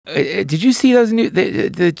Did you see those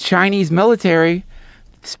the Chinese military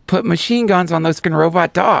put machine guns on those fucking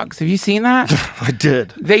robot dogs? Have you seen that? I did.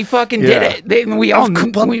 They fucking did it. We all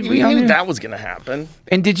knew that was gonna happen.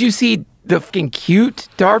 And did you see the fucking cute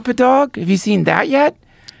DARPA dog? Have you seen that yet?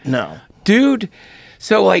 No, dude.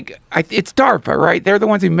 So like, it's DARPA, right? They're the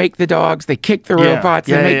ones who make the dogs. They kick the robots.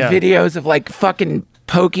 They make videos of like fucking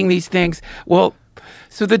poking these things. Well,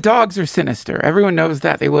 so the dogs are sinister. Everyone knows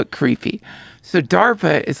that. They look creepy. So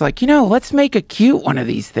DARPA is like, let's make a cute one of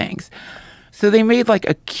these things. So they made like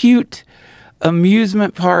a cute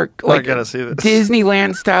amusement park, like I gotta see this.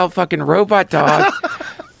 Disneyland style fucking robot dog.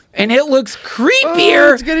 And it looks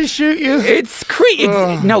creepier. Oh, it's gonna shoot you. It's creepy.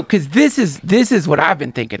 No, because this is what I've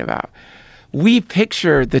been thinking about. We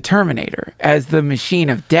picture the Terminator as the machine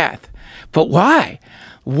of death. But why?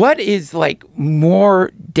 What is like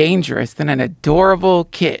more dangerous than an adorable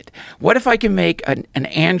kid? What if I can make an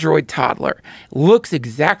android toddler, looks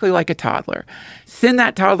exactly like a toddler, send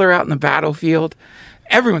that toddler out in the battlefield,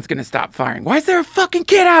 everyone's going to stop firing. Why is there a fucking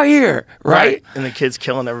kid out here? Right? And the kid's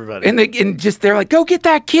killing everybody. And they're like, go get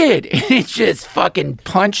that kid. And it just fucking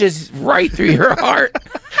punches right through your heart.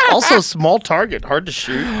 Also, small target, hard to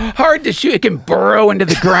shoot. Hard to shoot. It can burrow into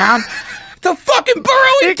the ground. It's a fucking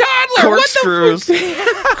burrowing toddler.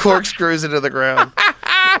 Corkscrews into the ground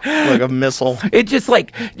like a missile. It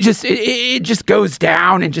just goes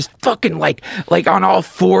down and just fucking like on all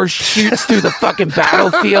fours shoots through the fucking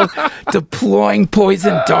battlefield, deploying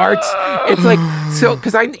poison darts. It's like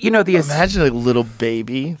because imagine a little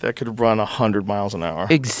baby that could run 100 miles an hour.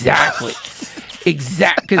 Exactly.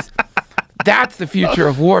 Because that's the future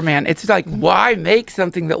of war, man. It's like, why make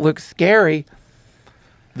something that looks scary?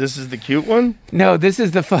 This is the cute one? No, this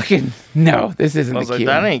is the fucking... No, this isn't the cute one.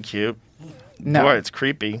 That ain't cute. No. Boy, it's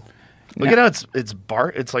creepy. Look at how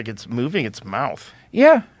it's like it's moving its mouth.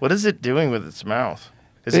 Yeah. What is it doing with its mouth?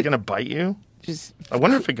 Is it going to bite you? I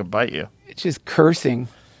wonder if it could bite you. It's just cursing.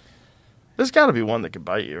 There's got to be one that could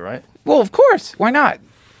bite you, right? Well, of course. Why not?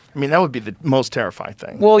 I mean, that would be the most terrifying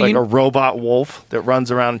thing. Well, like a robot wolf that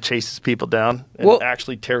runs around and chases people down and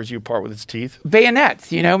actually tears you apart with its teeth.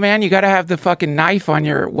 Bayonets, man. You got to have the fucking knife on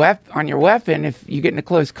your weapon if you get into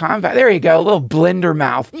close combat. There you go, a little blender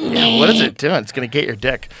mouth. Yeah, what is it doing? It's gonna get your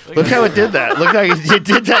dick. Look how it did that. Look how it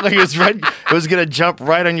did that. Like it was gonna jump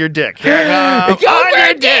right on your dick. Here I go. On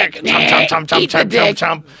your dick.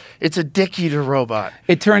 Chomp. It's a dick eater robot.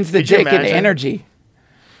 It turns the dick into energy.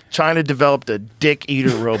 China developed a dick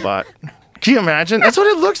eater robot. Can you imagine? That's what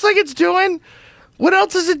it looks like it's doing. What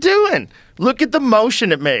else is it doing? Look at the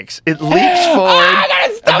motion it makes. It leaps forward.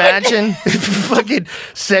 Imagine fucking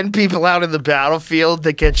send people out in the battlefield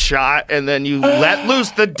that get shot, and then you let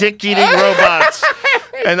loose the dick eating robots.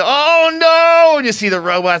 And oh no! And you see the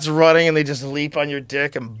robots running, and they just leap on your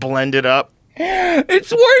dick and blend it up.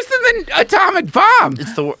 It's worse than the atomic bomb.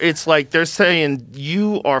 It's like they're saying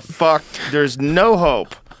you are fucked. There's no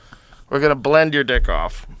hope. We're going to blend your dick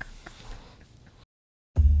off.